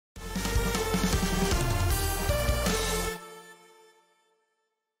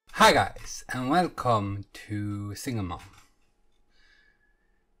Hi guys, and welcome to Single Mom.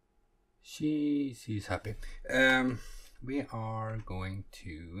 She's happy. We are going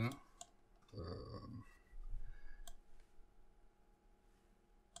to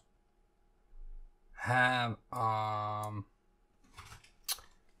have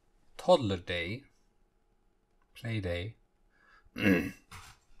toddler day, play day,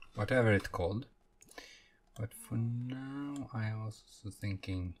 whatever it's called. But for now, I was also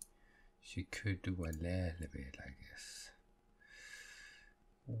thinking she could do a little bit like this.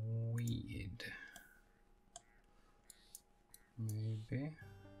 Weed. Maybe.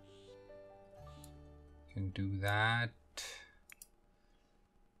 Can do that.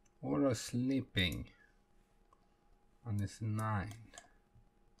 Or a sleeping on this 9.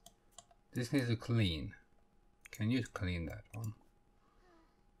 This needs to clean. Can you clean that one?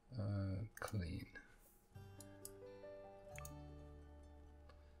 Clean.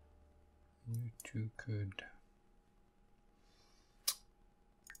 You two could.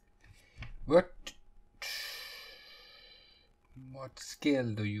 What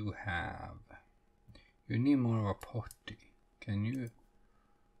skill do you have? You need more of a potty. Can you?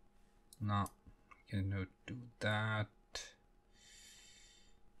 No, you cannot do that.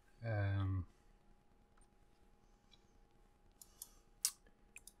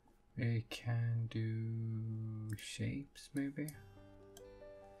 We can do shapes maybe.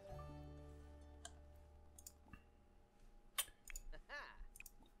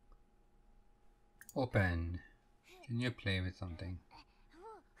 Open. Can you play with something?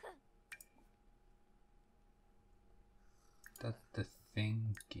 That's the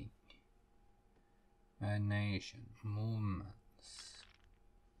thinking. Imagination. Movements.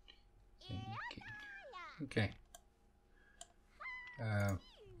 Thinking. Okay.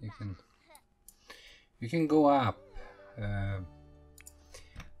 You can go up.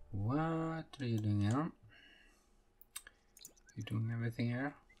 What are you doing here? You're doing everything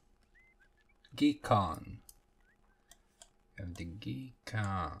here? Geekon. We have the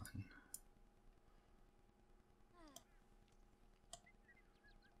Geekon.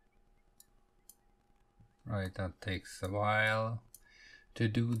 Right, that takes a while to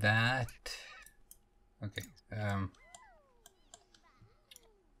do that. Okay.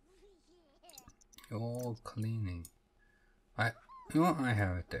 All cleaning. I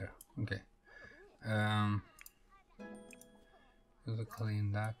have it there. Okay. Just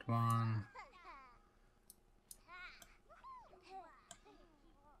clean that one.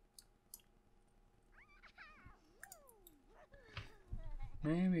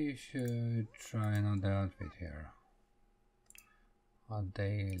 Maybe you should try another outfit here. A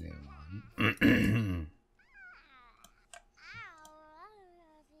daily one.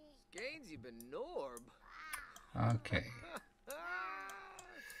 Okay.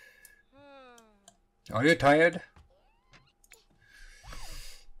 Are you tired?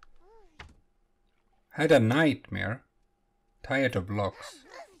 Had a nightmare. Tired of blocks.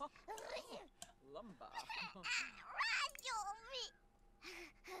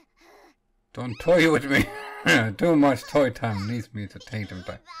 Don't toy with me. Too much toy time leads me to take them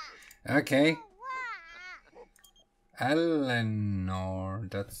time. Okay. Eleanor,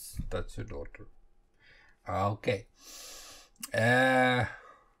 that's your daughter. Okay.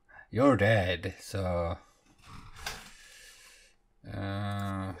 You're dead, so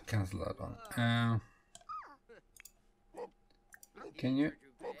cancel that one. Can you?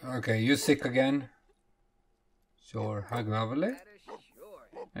 Okay, you sick again? Sure. Hug lovely?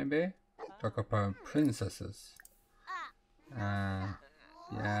 Maybe? Talk about princesses. Yeah,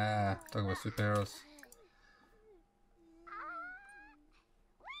 talk about superheroes.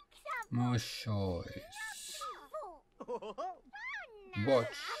 More choice.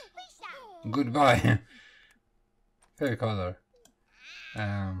 Watch. Goodbye. Favorite color.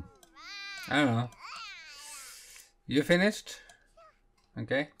 I don't know. You finished?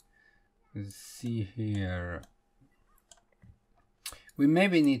 Okay. Let's see here. We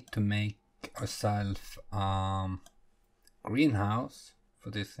maybe need to make ourselves greenhouse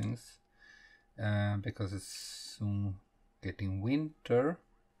for these things because it's soon getting winter.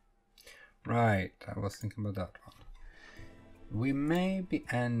 Right, I was thinking about that one. We may be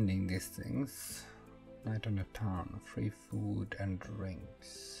ending these things. Night on the town, free food and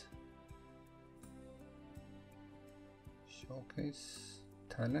drinks. Showcase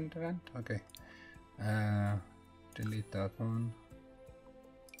talent event. Okay. Delete that one.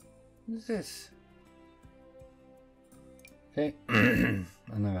 What is this? Okay, an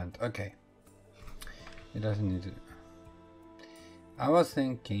event. Okay, it doesn't need to. I was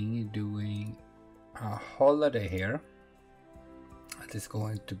thinking doing a holiday here It is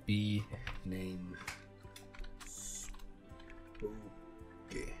going to be named Spooky.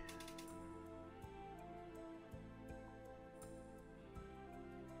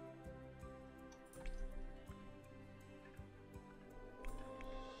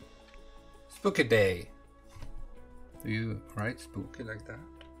 Spooky Day. Do you write spooky like that?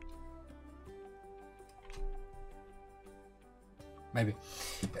 Maybe.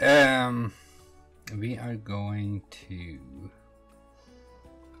 We are going to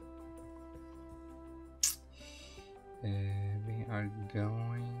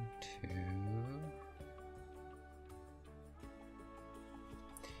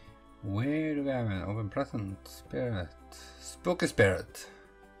where do we have an open present? Spirit. Spooky spirit.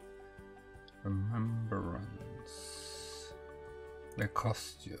 Remembrance. The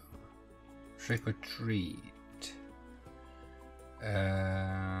costume. Trick or treat.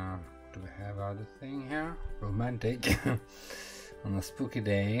 Do we have other thing here? Romantic. On a spooky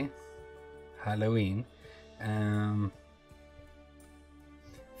day. Halloween.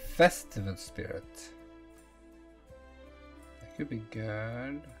 Festival spirit. That could be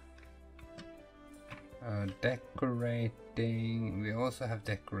good. Decorating. We also have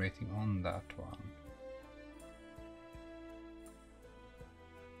decorating on that one.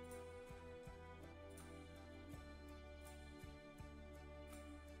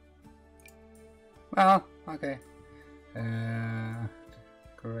 Well, okay.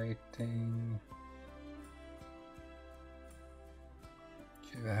 Decorating.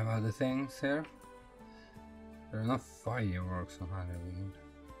 Should we have other things here? There are no fireworks on Halloween.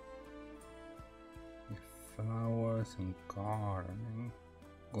 Flowers and gardening.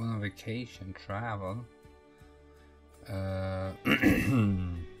 Go on vacation, travel.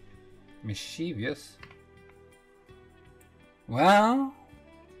 Mischievous. Well,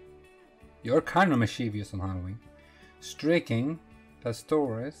 you're kind of mischievous on Halloween. Striking,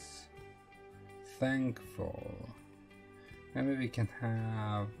 pastorous, thankful. Maybe we can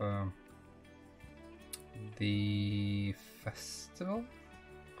have the festival.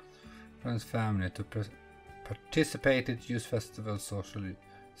 Friends, family to participate at youth festivals socially,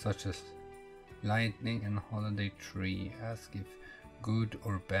 such as lightning and holiday tree. Ask if good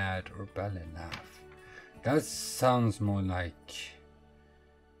or bad or belly laugh. That sounds more like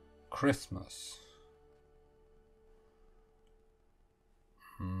Christmas.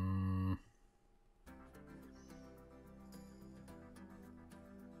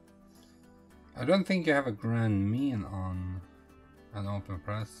 I don't think you have a grand meal on an open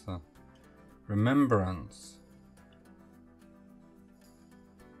press. Remembrance.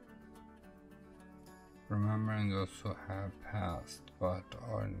 Remembering those who have passed but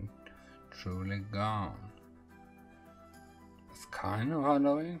aren't truly gone. It's kind of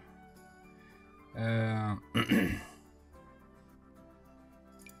Halloween.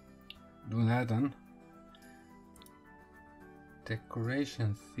 Do that then.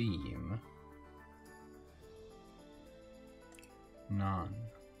 Decoration theme. None.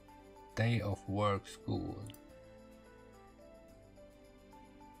 Day of work, school.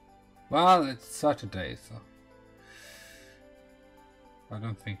 Well, it's Saturday, so I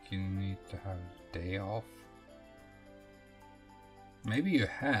don't think you need to have a day off. Maybe you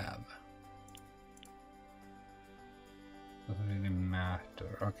have. Doesn't really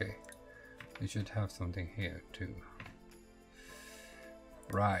matter. Okay, we should have something here too.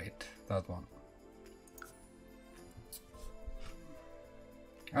 Right, that one.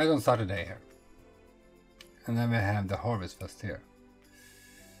 Right on Saturday here. And then we have the Harvest Fest here.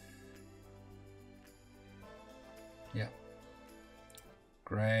 Yeah.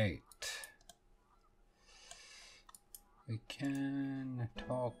 Great. We can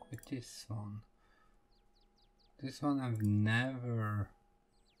talk with this one. This one I've never...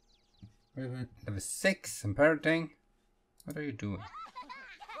 Level 6 and parenting. What are you doing?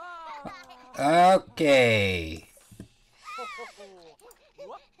 Okay.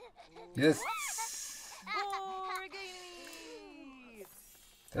 Yes.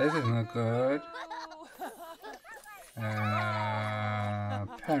 This is not good.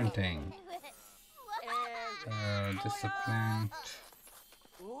 Parenting. Disciplined.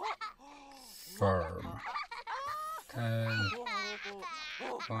 Firm.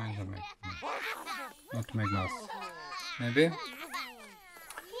 Going to make not to make noise. Maybe.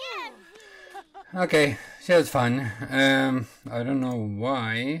 Okay, she has fun. I don't know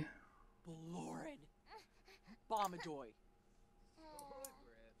why.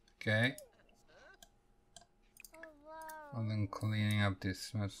 Okay. And then cleaning up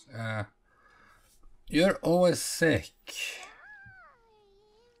this mess. You're always sick.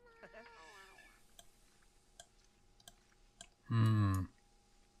 Hmm.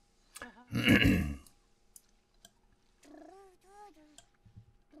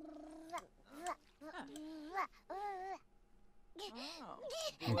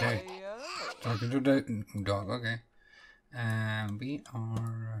 Okay. Talking to the dog, okay. And we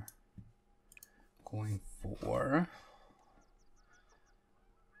are going for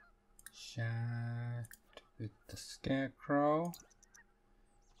chat with the scarecrow.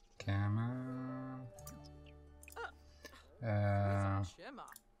 Come on.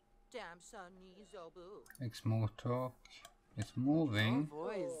 Small talk. It's moving.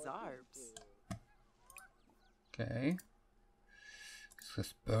 Okay.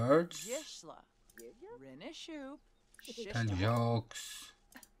 It's birds. Tell jokes.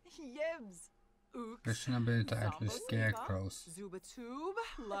 Listen a bit at the scarecrows.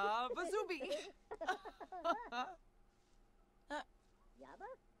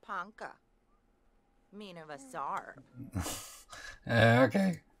 Panka. Mina Vasar.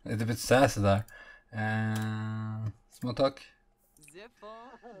 Okay. It's a bit sassy there. Small talk.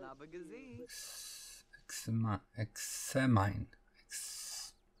 Examine.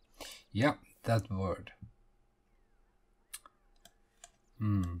 Yeah, that word.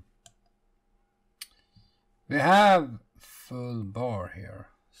 We have full bar here,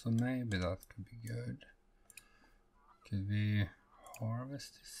 so maybe that could be good. Could we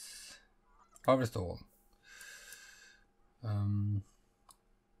harvest this? Harvest all.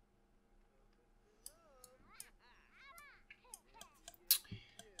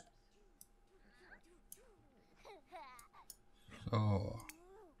 So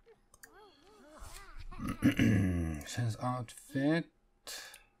change outfit.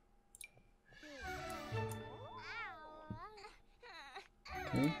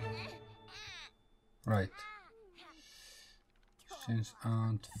 Okay. Right. Change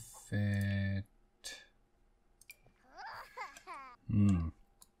outfit.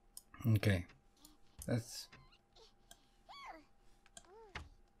 Okay. That's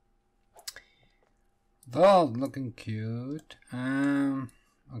well looking cute.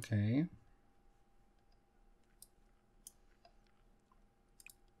 Okay.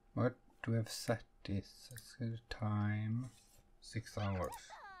 What do we have set this? Let's get the time. 6 hours.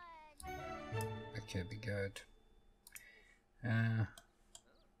 That could be good.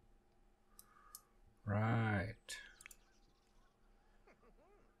 Right.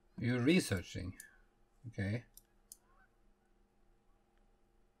 You're researching. Okay.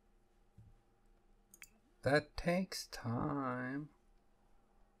 That takes time.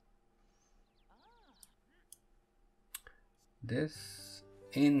 This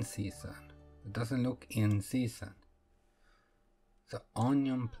in season. It doesn't look in season. The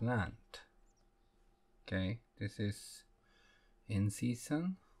onion plant. Okay, this is in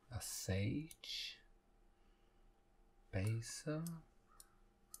season. A sage. Basil.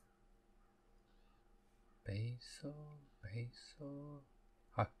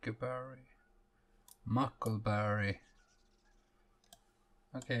 Huckleberry. Muckleberry.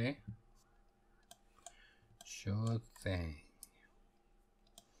 Okay. Sure thing.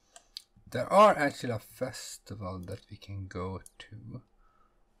 There are actually a festival that we can go to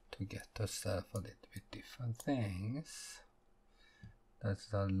get ourselves a little bit different things.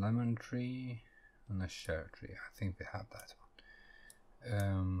 That's a lemon tree and a cherry tree. I think we have that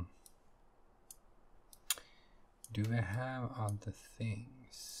one. Do we have other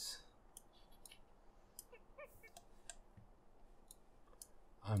things?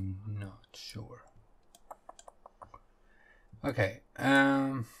 I'm not sure. Okay,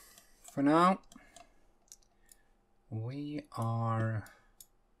 for now we are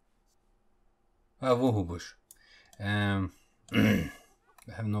woohoo bush. I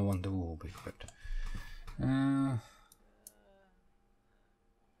have no one to woohoo bush, but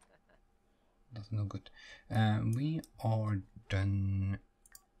that's no good. We are done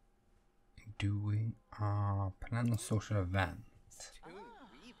doing a plan a social event.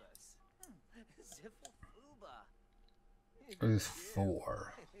 It's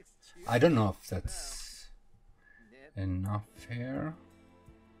 4. I don't know if that's enough here.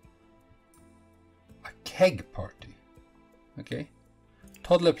 A keg party. Okay.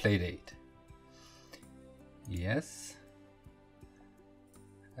 Toddler play date. Yes.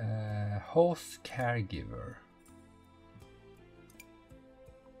 Host caregiver.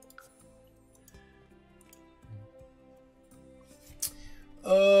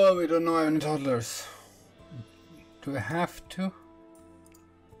 Oh, we don't know any toddlers. Do I have to?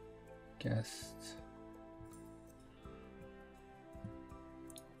 Guest.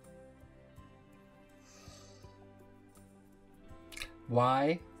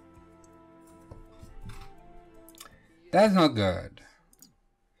 Why? That's not good.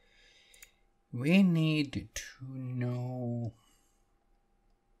 We need to know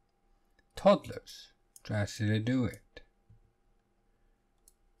toddlers to actually do it.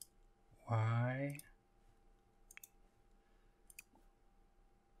 Why?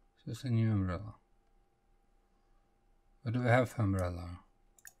 So it's a new umbrella. What do we have for umbrella?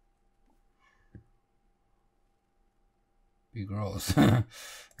 Be gross. Yeah,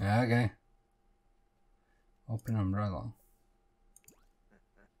 okay. Open umbrella.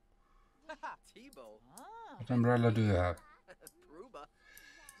 What umbrella do you have?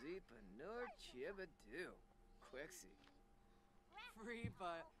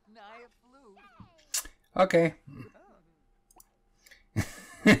 Okay.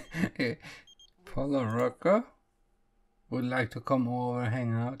 Polo Rocco would like to come over and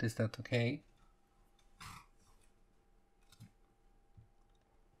hang out. Is that okay?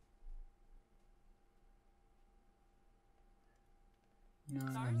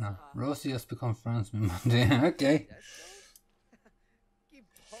 No. Rosie has become friends with Monday. Okay.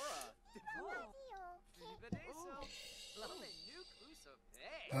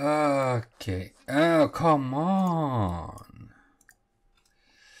 Okay. Oh, come on.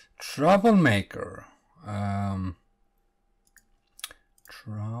 Troublemaker.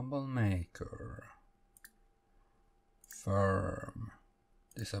 Troublemaker. Firm.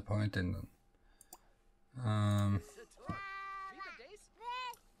 Disappointed.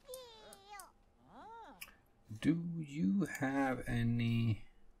 Do you have any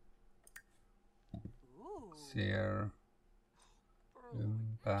here?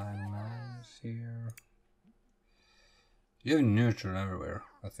 Bananas here. You have neutral everywhere,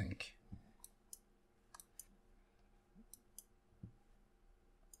 I think.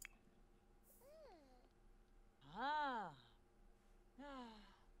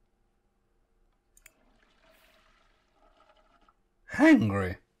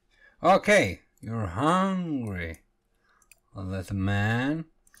 Hungry. Okay, you're hungry, little man.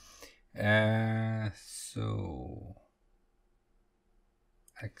 So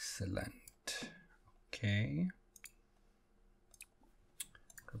excellent. Okay.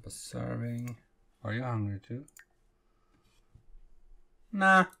 Grab a serving. Are you hungry too?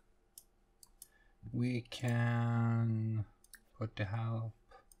 Nah. We can put the help.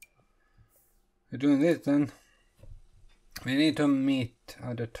 We're doing this then. We need to meet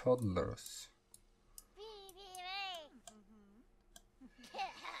other toddlers.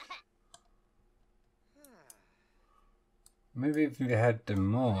 Maybe if we had the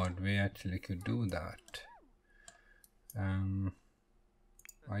mod, we actually could do that. Are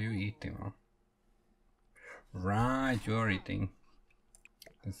you eating? Huh? Right, you're eating.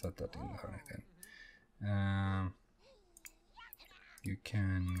 Let's set that in there again. You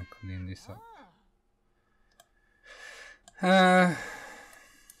can clean this up.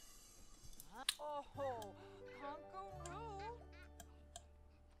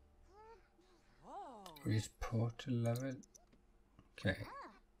 Reach portal level. Okay.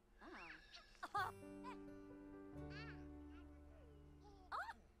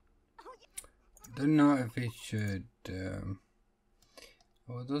 Don't know if we should. I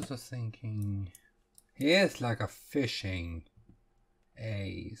was also thinking. Here's like a fishing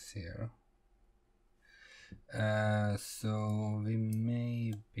ace here. So we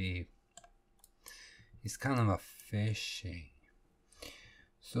maybe. He's kind of a fishing.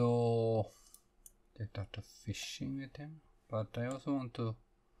 So get out of fishing with him. But I also want to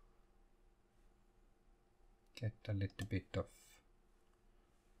get a little bit of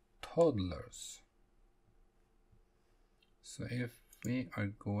toddlers. So if we are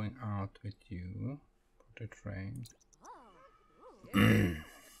going out with you, put a train. You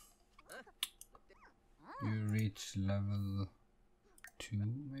reach level 2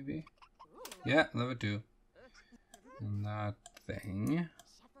 maybe? Yeah, level 2. And that thing.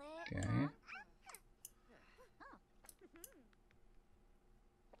 Okay.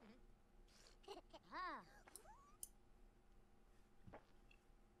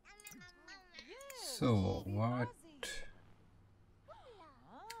 So what?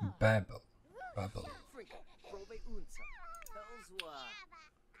 Babble.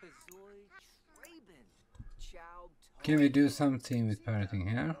 Can we do something with parroting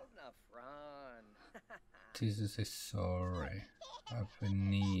here? Jesus is sorry. Upper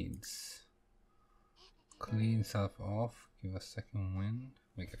needs. Clean self off. Give a second wind.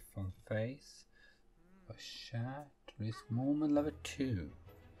 Make a fun face. A chat. Risk moment level 2.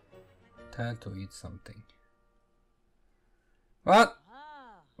 Tell to eat something. But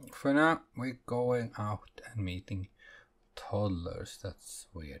for now, we're going out and meeting toddlers. That's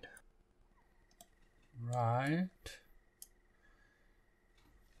weird. Right.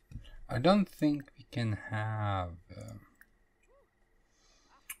 I don't think we can have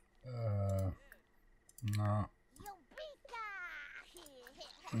no.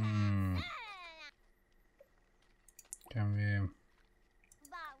 Can we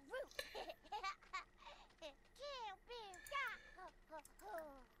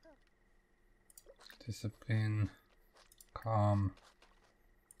discipline, calm?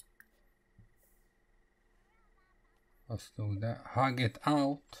 Let's do that. Hug it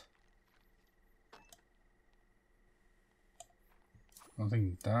out. I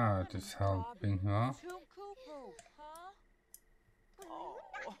think that is helping, huh?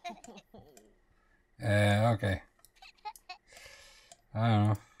 Okay. I don't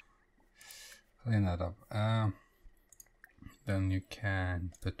know. Clean that up. Then you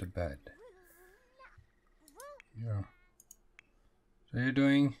can put to bed. Yeah. So you're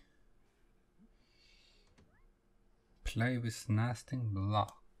doing play with nesting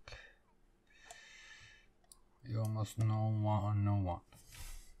block. You almost know one or no one.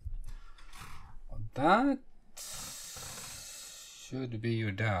 That should be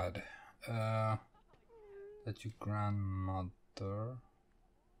your dad. That's your grandmother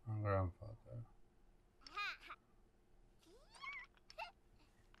and grandfather.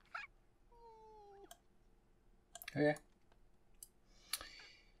 Okay.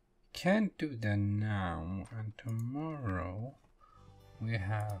 Can't do that now, and tomorrow we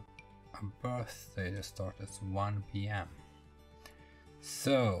have a birthday that starts at 1 p.m.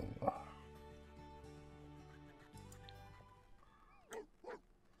 So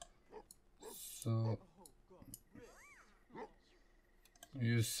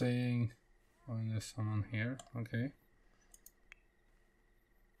you're saying, oh, there's someone here, okay.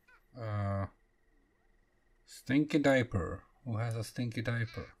 Stinky diaper. Who has a stinky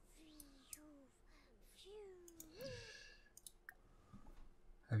diaper?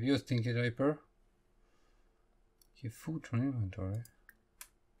 Have you a stinky diaper? Keep food from inventory.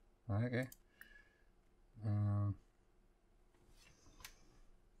 Okay.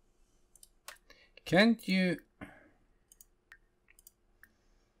 Can't you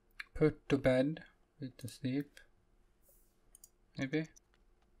put to bed with the sleep? Maybe?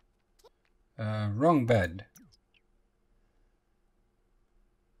 Wrong bed.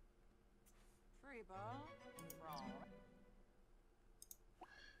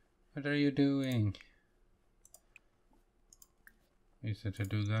 What are you doing? Easy to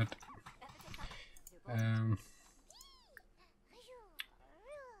do that.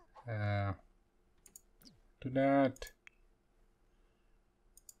 Do that.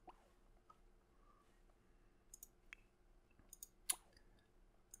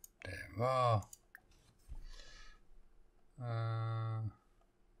 Det var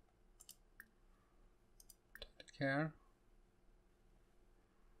take care.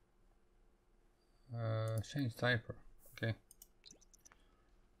 Change diaper. Okay.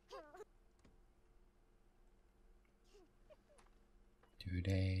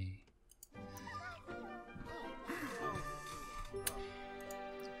 Today.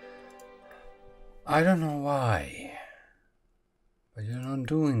 I don't know why, but you're not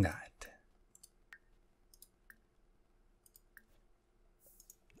doing that.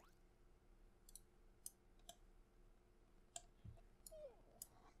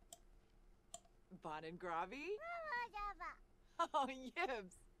 Bon and Gravy? Oh,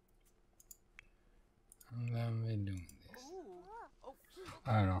 yibs. And then we're doing this.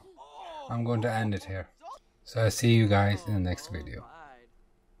 I don't know. I'm going to end it here. So I see you guys in the next video.